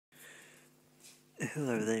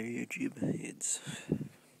Hello there, YouTube. It's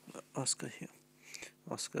Oscar here.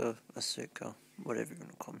 Oscar SUCK, whatever you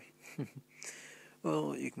want to call me.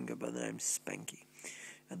 Well, you can go by the name Spanky.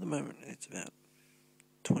 At the moment, it's about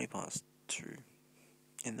 20 past 2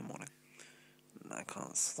 in the morning. And I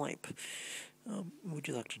can't sleep. Would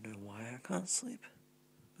you like to know why I can't sleep?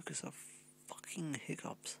 Because of fucking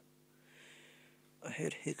hiccups. I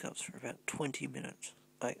had hiccups for about 20 minutes.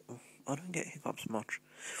 I don't get hiccups much,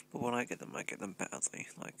 but when I get them badly,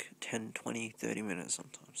 like 10, 20, 30 minutes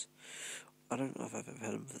sometimes. I don't know if I've ever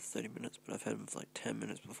had them for 30 minutes, but I've had them for like 10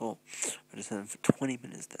 minutes before. I just had them for 20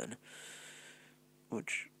 minutes then,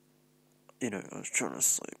 which, I was trying to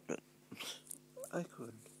sleep, but I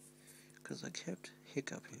couldn't, because I kept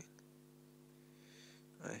hiccuping.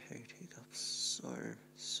 I hate hiccups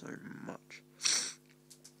so much.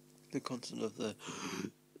 The concept of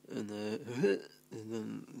and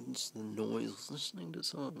then just the noise, listening to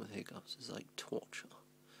someone with hiccups is like torture.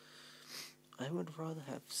 I would rather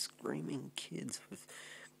have screaming kids with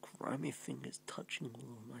grimy fingers touching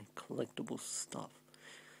all of my collectible stuff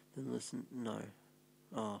than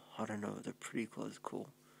I don't know, they're pretty close call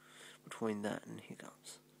between that and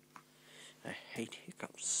hiccups. I hate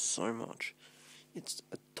hiccups so much. It's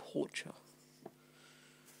a torture.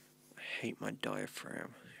 I hate my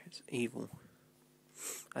diaphragm. It's evil.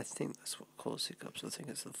 I think that's what causes hiccups. I think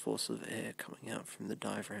it's the force of air coming out from the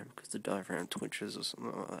diaphragm, because the diaphragm twitches or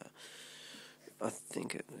something like that. I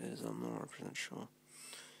think it is, I'm not 100% sure.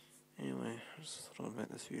 Anyway, I just thought I'd make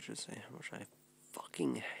this video to say how much I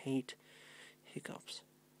fucking hate hiccups.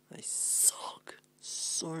 They suck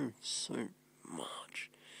so much.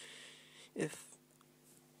 If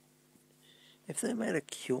they made a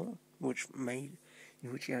cure in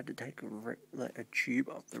which you had to take a tube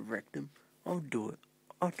up the rectum, I'll do it.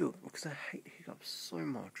 I'll do it because I hate hiccups so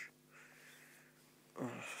much.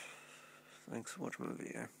 Thanks for watching my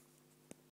video.